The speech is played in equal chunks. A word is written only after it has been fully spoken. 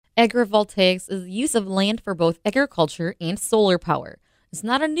Agrivoltaics is the use of land for both agriculture and solar power. It's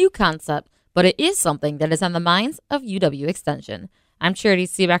not a new concept, but it is something that is on the minds of UW Extension. I'm Charity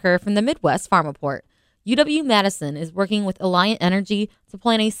Seebecker from the Midwest Farm Report. UW-Madison is working with Alliant Energy to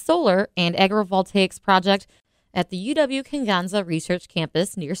plan a solar and agrivoltaics project at the UW-Conganza Research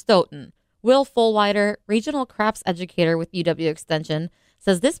Campus near Stoughton. Will Fullwider, regional crops educator with UW Extension,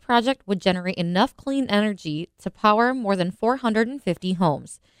 says this project would generate enough clean energy to power more than 450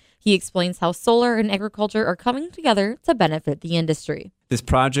 homes. He explains how solar and agriculture are coming together to benefit the industry. This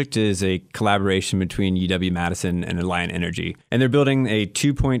project is a collaboration between UW-Madison and Alliant Energy, and they're building a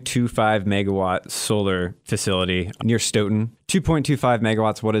 2.25 megawatt solar facility near Stoughton. 2.25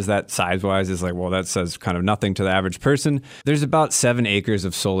 megawatts, what is that size-wise? Is like, well, that says kind of nothing to the average person. There's about 7 acres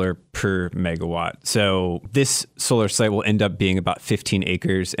of solar per megawatt. So this solar site will end up being about 15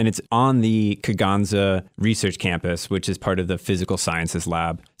 acres, and it's on the Conganza Research Campus, which is part of the Physical Sciences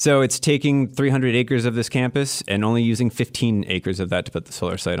Lab. So it's taking 300 acres of this campus and only using 15 acres of that to put the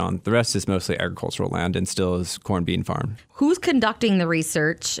solar site on. The rest is mostly agricultural land and still is corn bean farm. Who's conducting the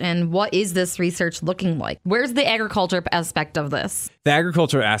research and what is this research looking like? Where's the agriculture aspect of this? The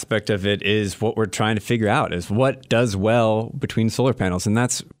agriculture aspect of it is what we're trying to figure out, is what does well between solar panels. And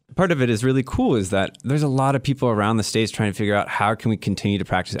that's part of it is really cool, is that there's a lot of people around the states trying to figure out how can we continue to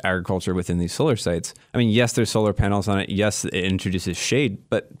practice agriculture within these solar sites. I mean, yes, there's solar panels on it. Yes, it introduces shade,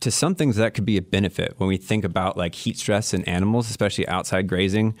 but to some things that could be a benefit. When we think about like heat stress in animals, especially outside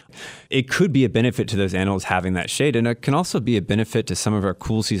grazing, it could be a benefit to those animals having that shade. And it can also be a benefit to some of our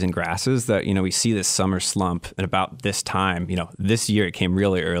cool season grasses that, we see this summer slump at about this time. This year it came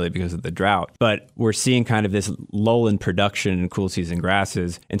really early because of the drought, but we're seeing kind of this lull in production in cool season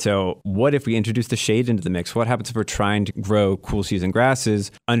grasses. And so what if we introduce the shade into the mix? What happens if we're trying to grow cool season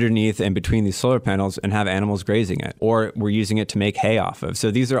grasses underneath and between these solar panels and have animals grazing it? Or we're using it to make hay off of.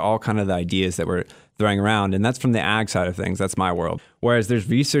 So these are all kind of the ideas that we're throwing around. And that's from the ag side of things. That's my world. Whereas there's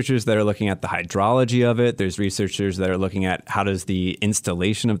researchers that are looking at the hydrology of it. There's researchers that are looking at how does the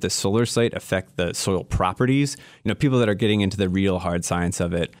installation of the solar site affect the soil properties. People that are getting into the real hard science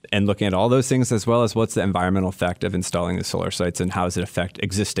of it and looking at all those things, as well as what's the environmental effect of installing the solar sites and how does it affect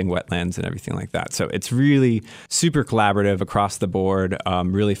existing wetlands and everything like that. So it's really super collaborative across the board.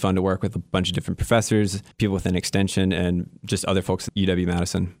 Really fun to work with a bunch of different professors, people within Extension, and just other folks at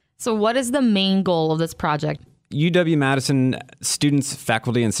UW-Madison. So what is the main goal of this project? UW-Madison students,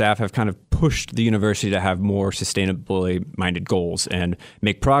 faculty, and staff have kind of pushed the university to have more sustainably minded goals and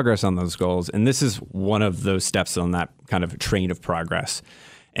make progress on those goals. And this is one of those steps on that kind of train of progress.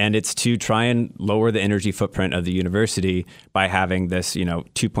 And it's to try and lower the energy footprint of the university by having this,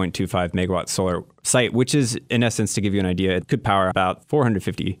 2.25 megawatt solar site, which is, in essence, to give you an idea, it could power about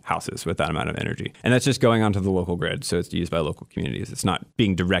 450 houses with that amount of energy. And that's just going onto the local grid. So it's used by local communities. It's not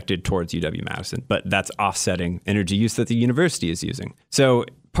being directed towards UW-Madison, but that's offsetting energy use that the university is using. So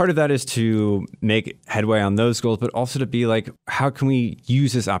part of that is to make headway on those goals, but also to be like, how can we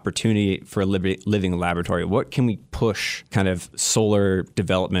use this opportunity for a living laboratory? What can we push kind of solar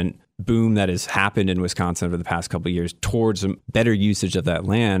development boom that has happened in Wisconsin over the past couple of years towards better usage of that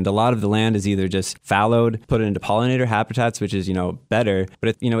land? A lot of the land is either just fallowed, put into pollinator habitats, which is, better,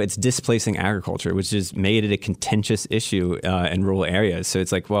 but it's displacing agriculture, which has made it a contentious issue in rural areas. So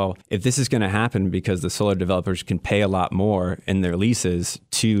it's like, well, if this is going to happen because the solar developers can pay a lot more in their leases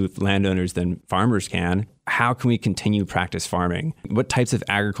to landowners than farmers can, how can we continue practice farming? What types of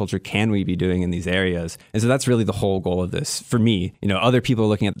agriculture can we be doing in these areas? And so that's really the whole goal of this. For me, other people are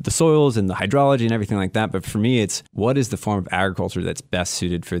looking at the soils and the hydrology and everything like that. But for me, it's what is the form of agriculture that's best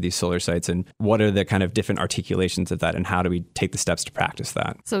suited for these solar sites? And what are the kind of different articulations of that? And how do we take the steps to practice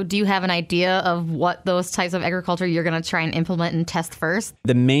that? So do you have an idea of what those types of agriculture you're going to try and implement and test first?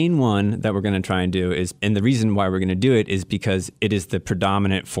 The main one that we're going to try and do is, and the reason why we're going to do it is because it is the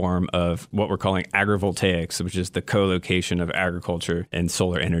predominant form of what we're calling agrivoltaics, which is the co-location of agriculture and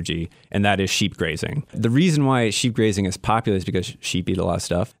solar energy, and that is sheep grazing. The reason why sheep grazing is popular is because sheep eat a lot of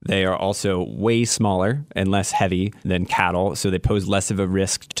stuff. They are also way smaller and less heavy than cattle, so they pose less of a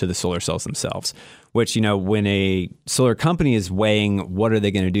risk to the solar cells themselves. Which, when a solar company is weighing what are they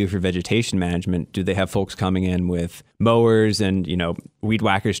going to do for vegetation management, do they have folks coming in with mowers and, weed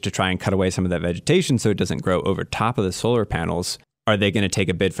whackers to try and cut away some of that vegetation so it doesn't grow over top of the solar panels? Are they going to take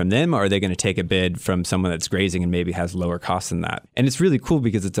a bid from them, or are they going to take a bid from someone that's grazing and maybe has lower costs than that? And it's really cool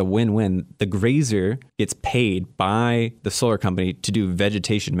because it's a win-win. The grazer gets paid by the solar company to do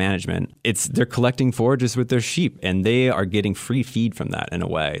vegetation management. They're collecting forages with their sheep, and they are getting free feed from that in a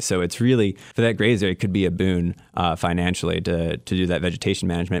way. So it's really, for that grazer, it could be a boon financially to do that vegetation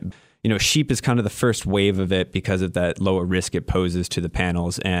management. sheep is kind of the first wave of it because of that lower risk it poses to the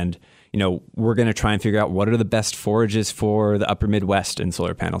panels. And we're going to try and figure out what are the best forages for the upper Midwest in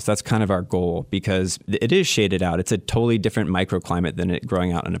solar panels. That's kind of our goal because it is shaded out. It's a totally different microclimate than it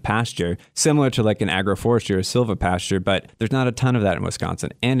growing out in a pasture, similar to like an agroforestry or a silvopasture, but there's not a ton of that in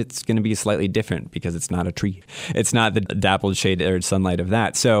Wisconsin. And it's going to be slightly different because it's not a tree. It's not the dappled shade or sunlight of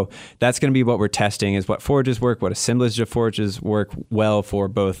that. So that's going to be what we're testing is what forages work, what assemblage of forages work well for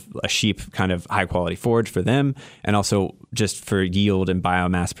both a sheep kind of high quality forage for them and also just for yield and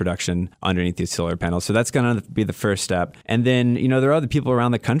biomass production underneath these solar panels. So that's going to be the first step. And then, there are other people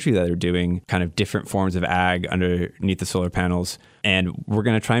around the country that are doing kind of different forms of ag underneath the solar panels. And we're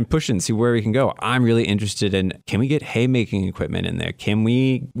going to try and push it and see where we can go. I'm really interested in, can we get hay making equipment in there? Can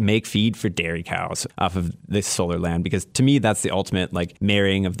we make feed for dairy cows off of this solar land? Because to me, that's the ultimate like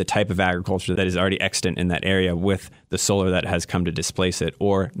marrying of the type of agriculture that is already extant in that area with the solar that has come to displace it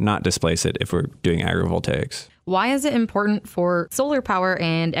or not displace it if we're doing agrivoltaics. Why is it important for solar power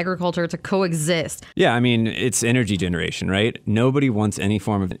and agriculture to coexist? Yeah, it's energy generation, right? Nobody wants any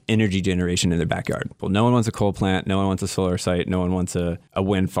form of energy generation in their backyard. Well, no one wants a coal plant, no one wants a solar site, no one wants a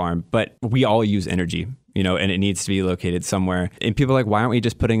wind farm, but we all use energy. And it needs to be located somewhere. And people are like, why aren't we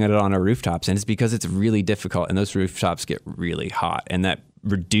just putting it on our rooftops? And it's because it's really difficult and those rooftops get really hot and that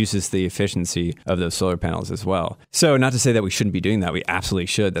reduces the efficiency of those solar panels as well. So not to say that we shouldn't be doing that. We absolutely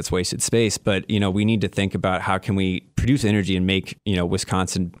should. That's wasted space. But, we need to think about how can we produce energy and make,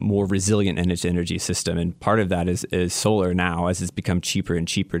 Wisconsin more resilient in its energy system. And part of that is solar now as it's become cheaper and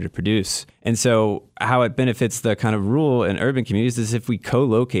cheaper to produce. And so how it benefits the kind of rural and urban communities is if we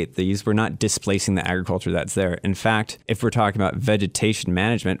co-locate these, we're not displacing the agriculture that's there. In fact, if we're talking about vegetation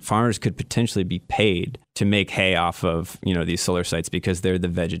management, farmers could potentially be paid to make hay off of, these solar sites because they're the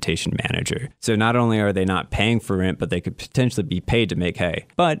vegetation manager. So not only are they not paying for rent, but they could potentially be paid to make hay.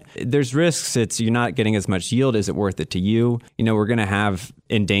 But there's risks. You're not getting as much yield. Is it worth it to you? We're going to have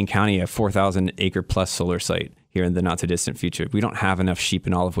in Dane County a 4,000 acre plus solar site here in the not so distant future. We don't have enough sheep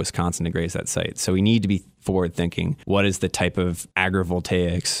in all of Wisconsin to graze that site. So we need to be forward thinking. What is the type of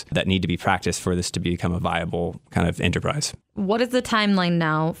agrivoltaics that need to be practiced for this to become a viable kind of enterprise? What is the timeline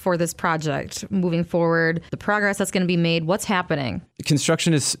now for this project moving forward? The progress that's going to be made? What's happening?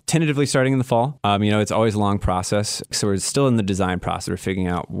 Construction is tentatively starting in the fall. It's always a long process. So we're still in the design process. We're figuring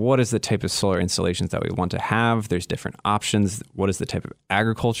out what is the type of solar installations that we want to have. There's different options. What is the type of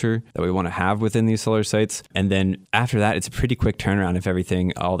agriculture that we want to have within these solar sites? And then after that, it's a pretty quick turnaround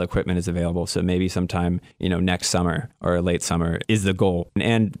if all the equipment is available. So maybe sometime, next summer or late summer is the goal.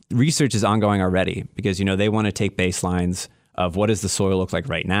 And research is ongoing already because, they want to take baselines of what does the soil look like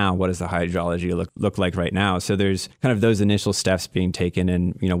right now? What does the hydrology look like right now? So there's kind of those initial steps being taken.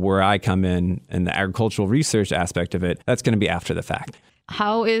 And, where I come in and the agricultural research aspect of it, that's going to be after the fact.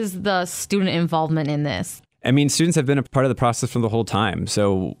 How is the student involvement in this? Students have been a part of the process from the whole time.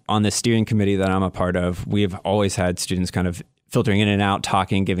 So on the steering committee that I'm a part of, we've always had students kind of filtering in and out,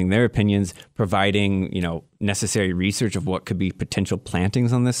 talking, giving their opinions, providing, necessary research of what could be potential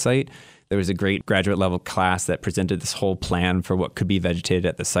plantings on this site. There was a great graduate level class that presented this whole plan for what could be vegetated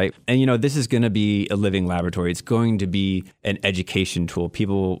at the site. And, this is going to be a living laboratory. It's going to be an education tool.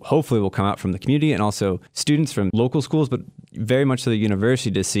 People hopefully will come out from the community and also students from local schools, but very much to the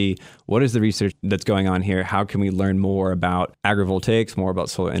university to see what is the research that's going on here? How can we learn more about agrivoltaics, more about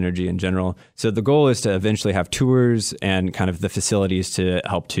solar energy in general? So the goal is to eventually have tours and kind of the facilities to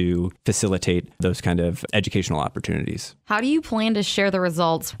help to facilitate those kind of educational opportunities. How do you plan to share the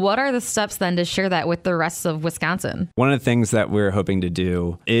results? What are the steps then to share that with the rest of Wisconsin? One of the things that we're hoping to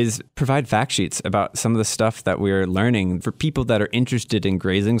do is provide fact sheets about some of the stuff that we're learning. For people that are interested in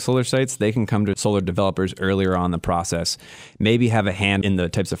grazing solar sites, they can come to solar developers earlier on in the process, maybe have a hand in the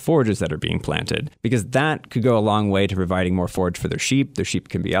types of forages that are being planted, because that could go a long way to providing more forage for their sheep. Their sheep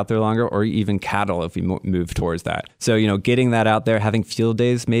can be out there longer, or even cattle if we move towards that. So, getting that out there, having field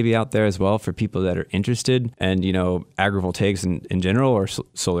days maybe out there as well for people that are interested and, agrivoltaics in general or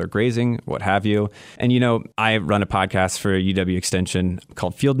solar grazing, what have you. And, I run a podcast for UW Extension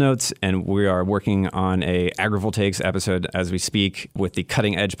called Field Notes, and we are working on a agrivoltaics episode as we speak with the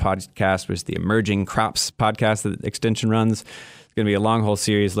Cutting Edge podcast, which is the Emerging Crops podcast that Extension runs. It's going to be a long whole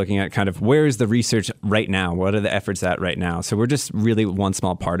series looking at kind of where is the research right now? What are the efforts at right now? So we're just really one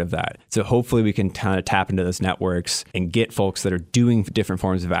small part of that. So hopefully we can kind of tap into those networks and get folks that are doing different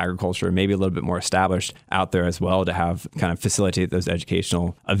forms of agriculture, maybe a little bit more established out there as well, to have kind of facilitate those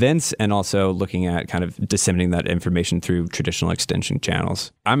educational events and also looking at kind of disseminating that information through traditional extension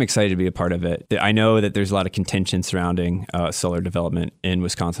channels. I'm excited to be a part of it. I know that there's a lot of contention surrounding solar development in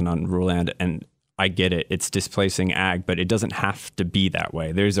Wisconsin on rural land, and I get it. It's displacing ag, but it doesn't have to be that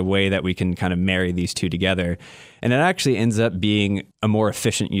way. There's a way that we can kind of marry these two together. And it actually ends up being a more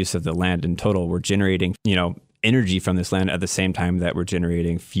efficient use of the land in total. We're generating, energy from this land at the same time that we're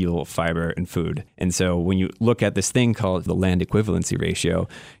generating fuel, fiber, and food. And so when you look at this thing called the land equivalency ratio,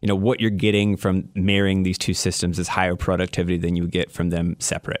 what you're getting from marrying these two systems is higher productivity than you would get from them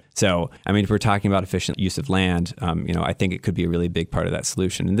separate. So, if we're talking about efficient use of land, I think it could be a really big part of that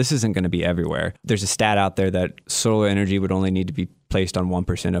solution. And this isn't going to be everywhere. There's a stat out there that solar energy would only need to be placed on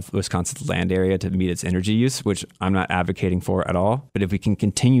 1% of Wisconsin's land area to meet its energy use, which I'm not advocating for at all. But if we can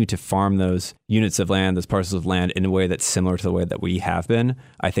continue to farm those units of land, those parcels of land in a way that's similar to the way that we have been,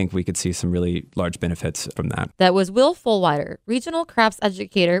 I think we could see some really large benefits from that. That was Will Fullwider, Regional Crops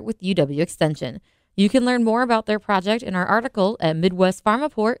Educator with UW Extension. You can learn more about their project in our article at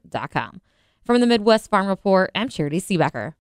MidwestFarmReport.com. From the Midwest Farm Report, I'm Charity Seebecker.